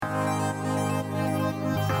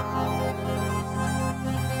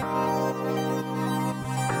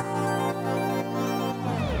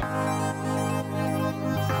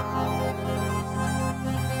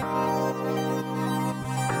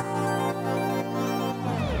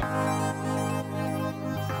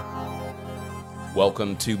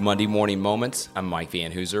Welcome to Monday Morning Moments. I'm Mike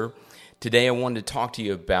Van Hooser. Today I wanted to talk to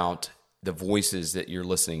you about the voices that you're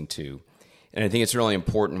listening to. And I think it's really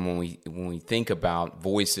important when we think about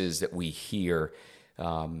voices that we hear.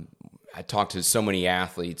 I talk to so many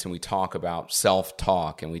athletes, and we talk about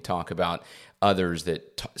self-talk, and we talk about others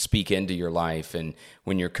that speak into your life. And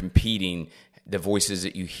when you're competing, the voices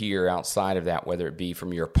that you hear outside of that, whether it be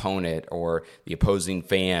from your opponent or the opposing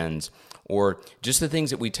fans, or just the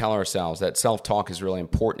things that we tell ourselves, that self-talk is really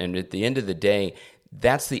important. And at the end of the day,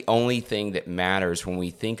 that's the only thing that matters when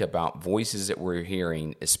we think about voices that we're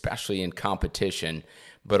hearing, especially in competition,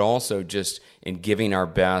 but also just in giving our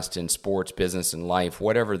best in sports, business, and life,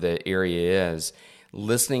 whatever the area is,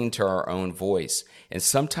 listening to our own voice. And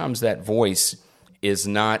sometimes that voice is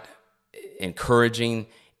not encouraging,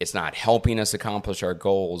 it's not helping us accomplish our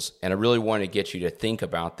goals, and I really want to get you to think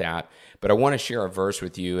about that. But I want to share a verse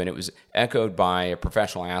with you, and it was echoed by a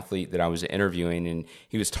professional athlete that I was interviewing, and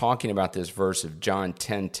he was talking about this verse of John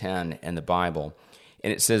 10:10 in the Bible.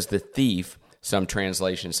 And it says, "The thief," some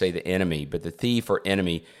translations say the enemy, but the thief or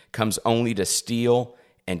enemy comes only to steal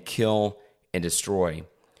and kill and destroy.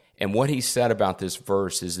 And what he said about this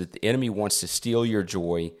verse is that the enemy wants to steal your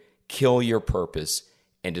joy, kill your purpose,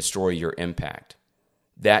 and destroy your impact.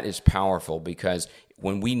 That is powerful, because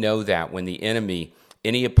when we know that, when the enemy,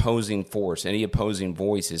 any opposing force, any opposing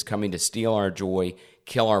voice is coming to steal our joy,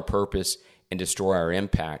 kill our purpose, and destroy our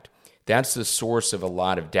impact, that's the source of a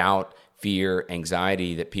lot of doubt, fear,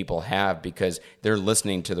 anxiety that people have, because they're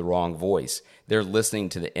listening to the wrong voice. They're listening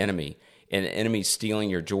to the enemy, and the enemy's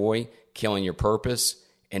stealing your joy, killing your purpose,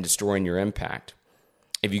 and destroying your impact.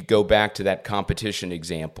 If you go back to that competition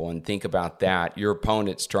example and think about that, your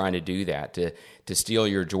opponent's trying to do that, to steal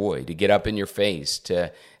your joy, to get up in your face,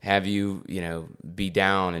 to have you, be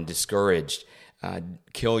down and discouraged,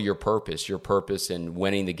 kill your purpose in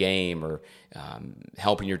winning the game or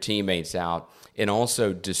helping your teammates out, and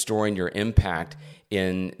also destroying your impact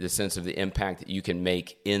in the sense of the impact that you can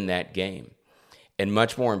make in that game. And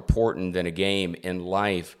much more important than a game in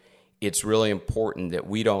life, it's really important that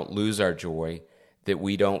we don't lose our joy, that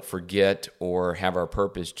we don't forget or have our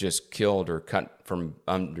purpose just killed or cut from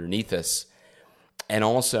underneath us, and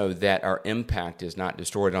also that our impact is not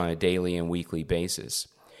destroyed on a daily and weekly basis.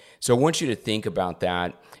 So I want you to think about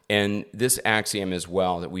that, and this axiom as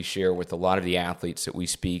well that we share with a lot of the athletes that we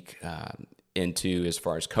speak into as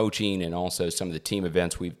far as coaching and also some of the team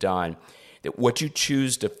events we've done, that what you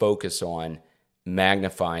choose to focus on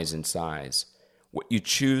magnifies in size. What you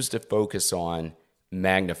choose to focus on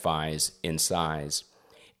magnifies in size.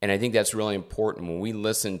 And I think that's really important when we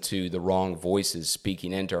listen to the wrong voices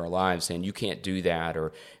speaking into our lives saying, you can't do that,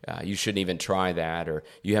 or you shouldn't even try that, or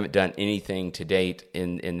you haven't done anything to date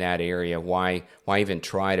in that area. Why even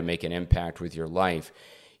try to make an impact with your life?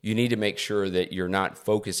 You need to make sure that you're not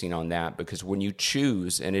focusing on that, because when you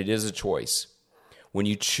choose, and it is a choice, when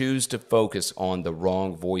you choose to focus on the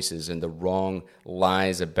wrong voices and the wrong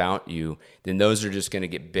lies about you, then those are just going to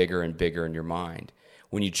get bigger and bigger in your mind.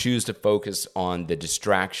 When you choose to focus on the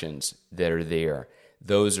distractions that are there,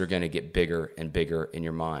 those are going to get bigger and bigger in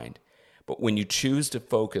your mind. But when you choose to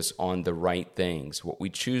focus on the right things, what we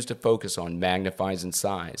choose to focus on magnifies in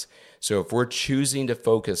size. So if we're choosing to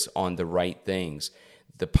focus on the right things,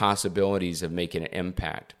 the possibilities of making an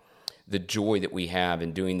impact, the joy that we have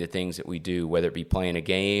in doing the things that we do, whether it be playing a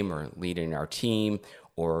game or leading our team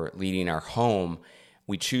or leading our home,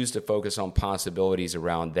 we choose to focus on possibilities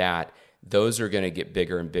around that. Those are going to get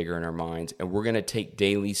bigger and bigger in our minds, and we're going to take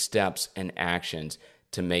daily steps and actions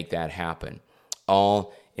to make that happen,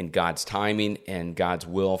 all in God's timing and God's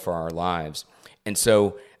will for our lives. And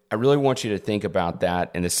so I really want you to think about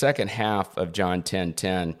that. In the second half of John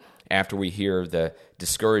 10:10, after we hear the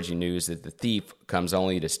discouraging news that the thief comes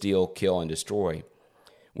only to steal, kill, and destroy,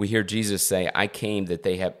 we hear Jesus say, "I came that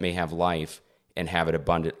they may have life and have it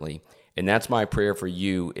abundantly." And that's my prayer for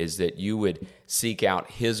you, is that you would seek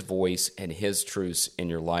out His voice and His truths in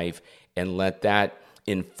your life, and let that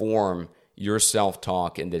inform your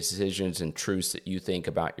self-talk and the decisions and truths that you think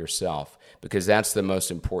about yourself, because that's the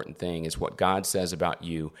most important thing, is what God says about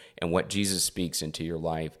you and what Jesus speaks into your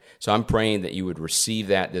life. So I'm praying that you would receive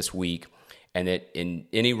that this week, and that in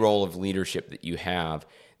any role of leadership that you have,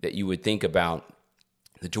 that you would think about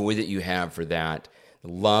the joy that you have for that,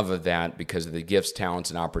 the love of that because of the gifts, talents,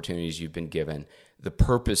 and opportunities you've been given, the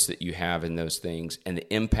purpose that you have in those things, and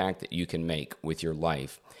the impact that you can make with your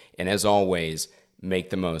life. And as always, make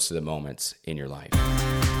the most of the moments in your life.